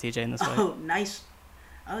kicks out of TJ in this fight. Oh, nice.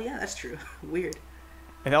 Oh, yeah, that's true. Weird.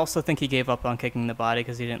 I also think he gave up on kicking the body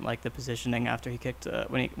because he didn't like the positioning after he kicked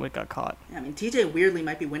when he got caught. Yeah, I mean, TJ weirdly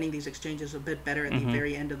might be winning these exchanges a bit better at the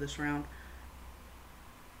very end of this round.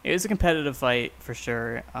 It was a competitive fight for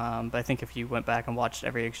sure, but I think if you went back and watched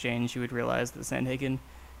every exchange, you would realize that Sandhagen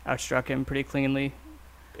outstruck him pretty cleanly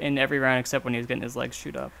in every round except when he was getting his legs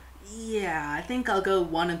shoot up. Yeah, I think I'll go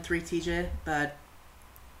 1 and 3 TJ, but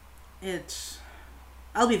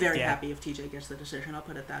I'll be very happy if TJ gets the decision. I'll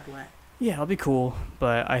put it that way. Yeah, it'll be cool,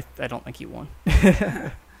 but I don't think he won.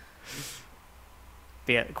 But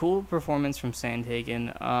yeah, cool performance from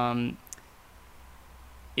Sandhagen.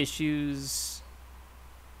 Issues.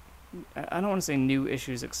 I don't want to say new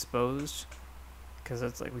issues exposed, because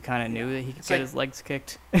it's like we kind of knew that he could get his legs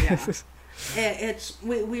kicked. Yeah.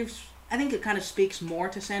 I think it kind of speaks more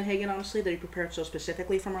to Sandhagen, honestly, that he prepared so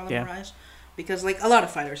specifically for Marlon Moraes. Because, like, a lot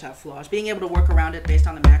of fighters have flaws. Being able to work around it based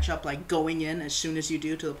on the matchup, like, going in as soon as you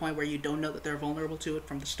do to the point where you don't know that they're vulnerable to it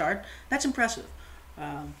from the start, that's impressive.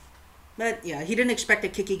 But, yeah, he didn't expect a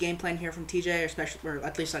kicky game plan here from TJ, or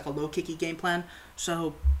at least, like, a low kicky game plan.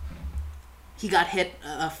 So he got hit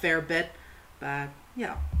a fair bit. But,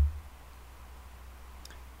 yeah.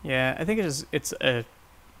 Yeah, I think it's a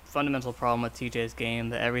fundamental problem with TJ's game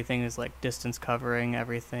that everything is, like, distance covering,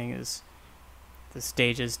 everything is the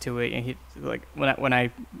stages to it, and he, like, when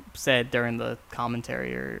I said during the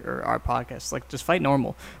commentary or our podcast, like, just fight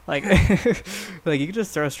normal, like like you can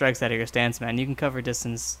just throw strikes out of your stance, man. You can cover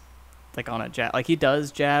distance like on a jab, like he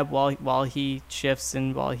does jab while he shifts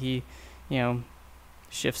and while he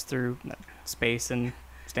shifts through space and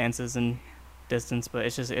stances and distance, but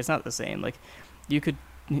it's not the same. Like you could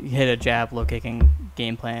hit a jab low kicking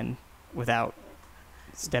game plan without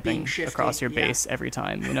stepping shifty, across your base every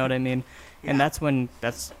time. You know what I mean? Yeah. And that's when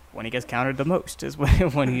he gets countered the most, is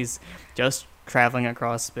when he's just traveling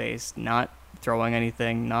across space, not throwing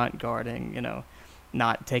anything, not guarding,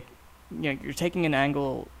 you're taking an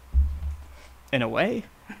angle in a way,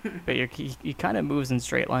 but he kind of moves in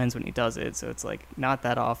straight lines when he does it, so it's like not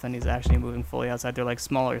that often he's actually moving fully outside. They're like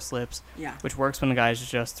smaller slips, which works when the guy's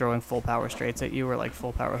just throwing full power straights at you, or like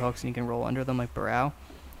full power hooks, and you can roll under them like Barao.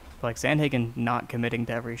 But like Sandhagen not committing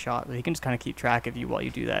to every shot, but he can just kind of keep track of you while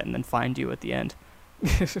you do that and then find you at the end.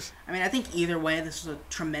 I mean, I think either way, this is a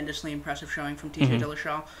tremendously impressive showing from TJ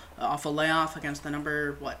Dillashaw off a layoff against the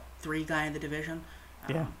number 3 guy in the division.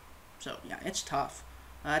 So yeah, it's tough.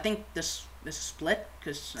 I think this is split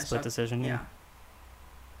because split decision. Yeah.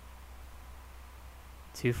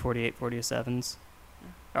 2 48-47s.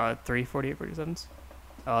 3 48-47s.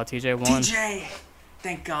 Oh, TJ won. TJ,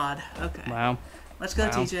 thank God. Okay. Wow. Let's go,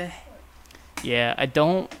 TJ. Yeah, I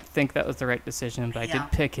don't think that was the right decision, but I did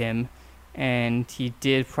pick him. And he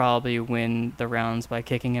did probably win the rounds by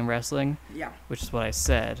kicking and wrestling. Yeah. Which is what I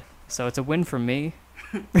said. So it's a win for me.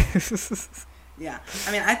 Yeah.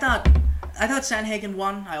 I mean, I thought Sandhagen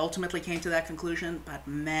won. I ultimately came to that conclusion. But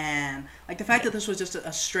man, like the fact that this was just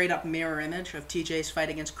a straight up mirror image of TJ's fight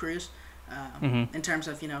against Cruz, in terms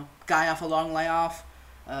of, guy off a long layoff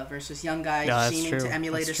versus young guy seeming to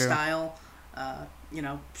emulate his style.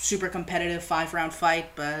 Super competitive 5-round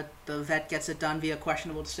fight, but the vet gets it done via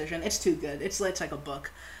questionable decision. It's too good. It's like a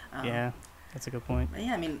book. Yeah, that's a good point.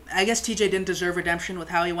 Yeah, I mean, I guess TJ didn't deserve redemption with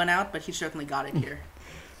how he went out, but he certainly got it here.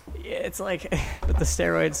 Yeah, it's like with the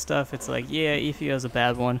steroid stuff, it's like, yeah, EFEO's a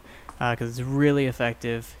bad one because it's really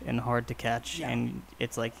effective and hard to catch, and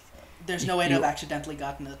it's like... There's no way to have accidentally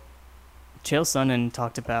gotten it. Chael Sonnen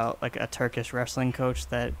talked about like a Turkish wrestling coach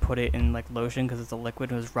that put it in like lotion because it's a liquid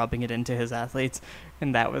and was rubbing it into his athletes,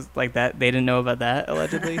 and that was like that. They didn't know about that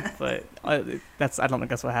allegedly, but I don't think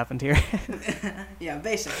that's what happened here. Yeah,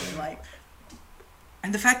 basically, like,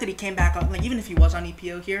 and the fact that he came back on, like, even if he was on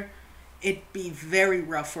EPO here, it'd be very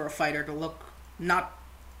rough for a fighter to look not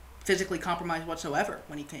physically compromised whatsoever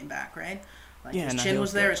when he came back, right? Like his chin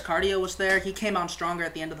was there, his cardio was there. He came on stronger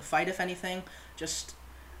at the end of the fight, if anything. Just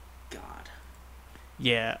God.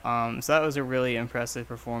 Yeah, so that was a really impressive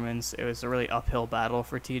performance. It was a really uphill battle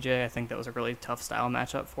for TJ. I think that was a really tough style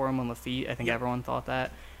matchup for him on the feet. I think everyone thought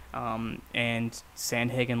that. And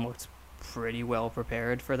Sandhagen looked pretty well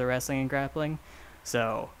prepared for the wrestling and grappling.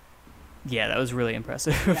 So, yeah, that was really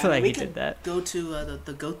impressive. Yeah, he did that. Go to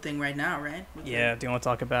the GOAT thing right now, right? Do you want to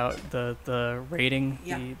talk about the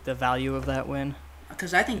rating, the value of that win?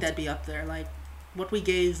 Because I think that'd be up there. Like, what we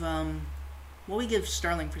gave... What we give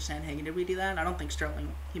Sterling for Sandhagen? Did we do that? I don't think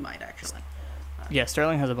Sterling. He might actually.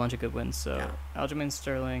 Sterling has a bunch of good wins. So Aljamain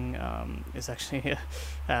Sterling is actually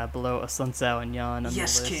below Asuncao and Yan on the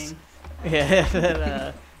list. King.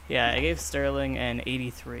 Yeah, I gave Sterling an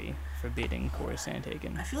 83 for beating Cory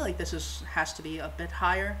Sandhagen. I feel like this has to be a bit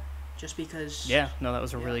higher, just because. Yeah, no, that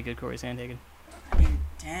was a really good Cory Sandhagen. I mean,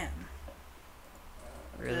 damn.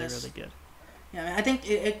 Really good. Yeah, I mean, I think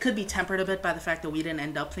it could be tempered a bit by the fact that we didn't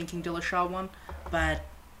end up thinking Dillashaw won, but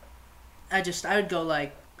I would go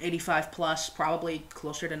like 85 plus, probably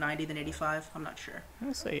closer to 90 than 85. I'm not sure. I'm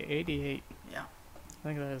gonna say 88. Yeah, I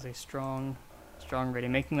think that is a strong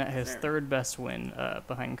rating, making that his third best win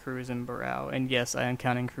behind Cruz and Barao. And yes, I am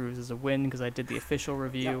counting Cruz as a win because I did the official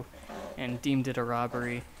review and deemed it a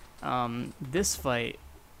robbery. This fight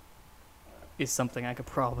is something I could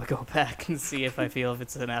probably go back and see if I feel if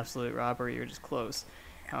it's an absolute robbery or just close.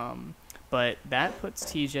 But that puts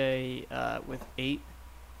TJ with 8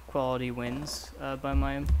 quality wins by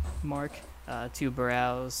my mark. 2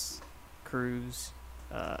 Baraos, Cruz,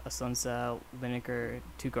 Asuncao, Lineker,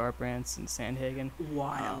 2 Garbrandt, and Sandhagen.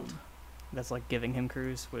 Wild. That's like giving him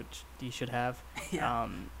Cruz, which he should have. Yeah.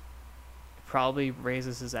 Probably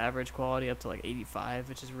raises his average quality up to like 85,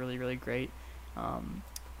 which is really, really great.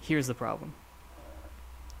 Here's the problem.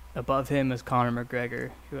 Above him is Conor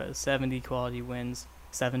McGregor, who has 7 quality wins,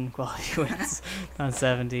 not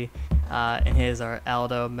 70. And his are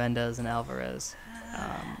Aldo, Mendez, and Alvarez,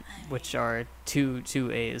 which are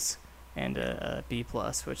two A's and a B+,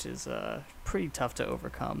 which is pretty tough to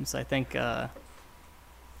overcome. So I think it's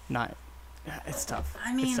tough.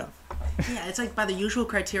 I mean, it's tough. Yeah, it's like by the usual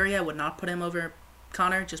criteria, I would not put him over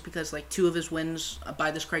Conor, just because like 2 of his wins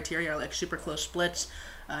by this criteria are like super close splits,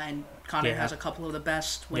 and Conor has a couple of the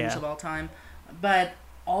best wins of all time. But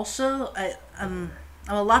also, I'm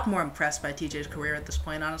a lot more impressed by TJ's career at this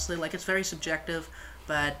point, honestly. Like, it's very subjective,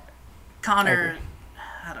 but Conor,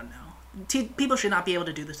 I don't know. People should not be able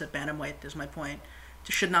to do this at bantamweight, is my point. It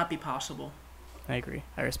just should not be possible. I agree.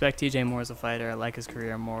 I respect TJ more as a fighter. I like his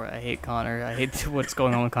career more. I hate Conor. I hate what's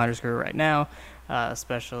going on with Conor's career right now,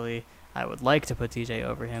 especially. I would like to put TJ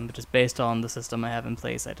over him, but just based on the system I have in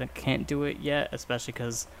place, I can't do it yet, especially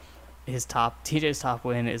because TJ's top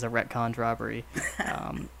win is a retconned robbery,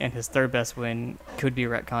 and his third best win could be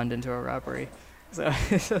retconned into a robbery. So,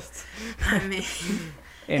 I mean,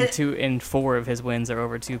 and 4 of his wins are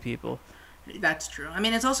over 2 people. That's true. I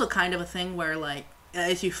mean, it's also kind of a thing where, like,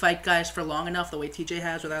 if you fight guys for long enough, the way TJ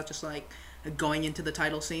has, without just, like, going into the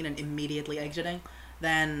title scene and immediately exiting,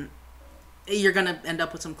 then you're going to end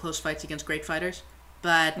up with some close fights against great fighters.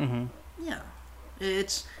 But, yeah,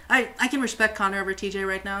 I can respect Conor over TJ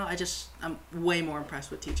right now. I'm way more impressed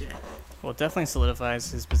with TJ. Well, it definitely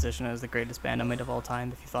solidifies his position as the greatest bantamweight of all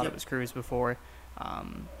time. If you thought it was Cruz before,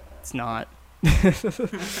 it's not.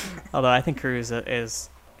 Although I think Cruz is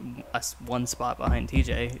one spot behind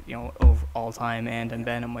TJ, over all time and in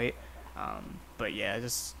bantamweight. But yeah,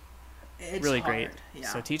 it's really hard. Great. Yeah.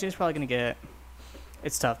 So TJ's probably gonna get.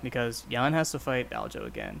 It's tough because Jan has to fight Aljo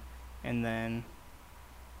again, and then.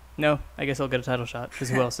 No, I guess he'll get a title shot because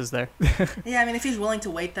who else is there? Yeah, I mean, if he's willing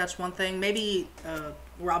to wait, that's one thing. Maybe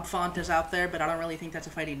Rob Font is out there, but I don't really think that's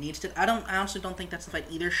a fight he needs to. I honestly don't think that's the fight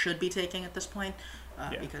either should be taking at this point.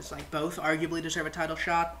 Because like both arguably deserve a title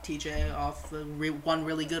shot. TJ off one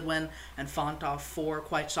really good win, and Font off 4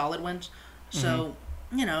 quite solid wins. So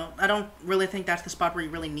I don't really think that's the spot where you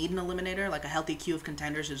really need an eliminator. Like a healthy queue of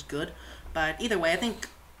contenders is good, but either way, I think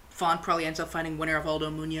Font probably ends up fighting winner of Aldo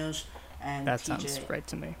Munoz, and that TJ sounds right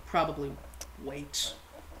to me. Probably waits.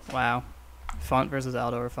 Wow, Font versus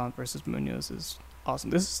Aldo or Font versus Munoz is awesome.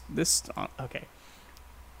 This okay.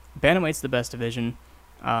 Bantamweight's the best division.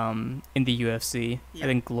 In the UFC, I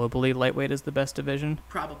think globally lightweight is the best division.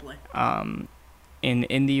 Probably.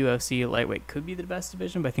 In the UFC, lightweight could be the best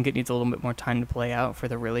division, but I think it needs a little bit more time to play out for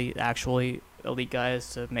the really actually elite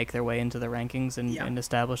guys to make their way into the rankings and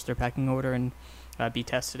establish their pecking order and be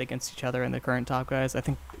tested against each other and the current top guys. I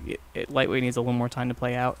think lightweight needs a little more time to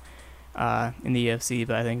play out in the UFC,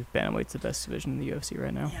 but I think bantamweight's the best division in the UFC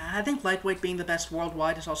right now. Yeah, I think lightweight being the best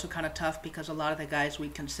worldwide is also kind of tough because a lot of the guys we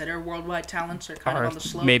consider worldwide talents are kind of on the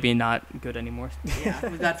slope. Maybe not good anymore. Yeah,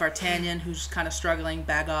 we've got Vartanian, who's kind of struggling,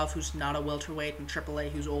 Bagov, who's not a welterweight, and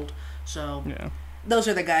AAA, who's old. So those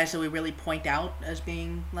are the guys that we really point out as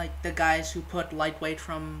being like the guys who put lightweight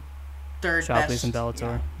from third best. and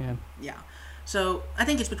Bellator. Yeah. So I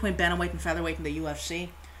think it's between bantamweight and featherweight in the UFC.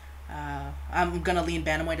 I'm going to lean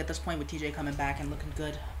bantamweight at this point with TJ coming back and looking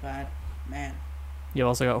good, but man. You've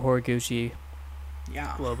also got Horiguchi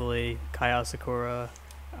Yeah. globally, Kaya Sakura,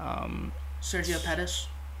 Sergio Pettis.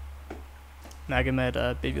 Magomed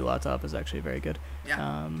Bibulatov is actually very good.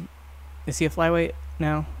 Yeah. Is he a flyweight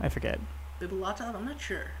now? I forget. Bibulatov? I'm not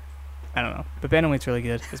sure. I don't know. But bantamweight's really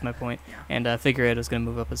good, is my point. Yeah. And Figueiredo's going to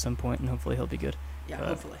move up at some point, and hopefully he'll be good. Yeah,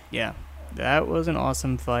 hopefully. Yeah. That was an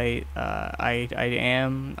awesome fight. I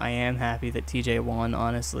am happy that TJ won,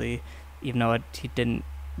 honestly, even though he didn't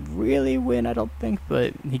really win, I don't think,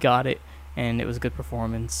 but he got it, and it was a good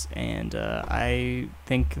performance. And I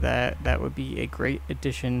think that would be a great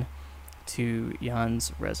addition to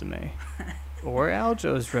Jan's resume. Or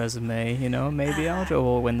Aljo's resume, maybe Aljo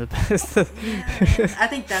will win the best. I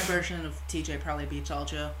think that version of TJ probably beats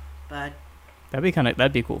Aljo, but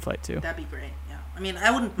that'd be a cool fight too. That'd be great. Yeah, I mean,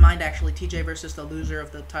 I wouldn't mind actually TJ versus the loser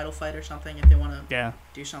of the title fight or something if they want to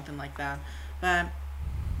do something like that. But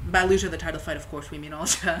by loser of the title fight, of course, we mean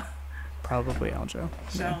Aljo. Probably Aljo.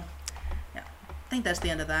 So, yeah, I think that's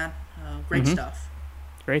the end of that. Great stuff.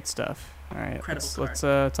 Great stuff. All right, Incredible let's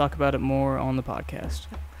talk about it more on the podcast.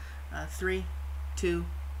 3, 2,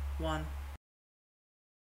 1.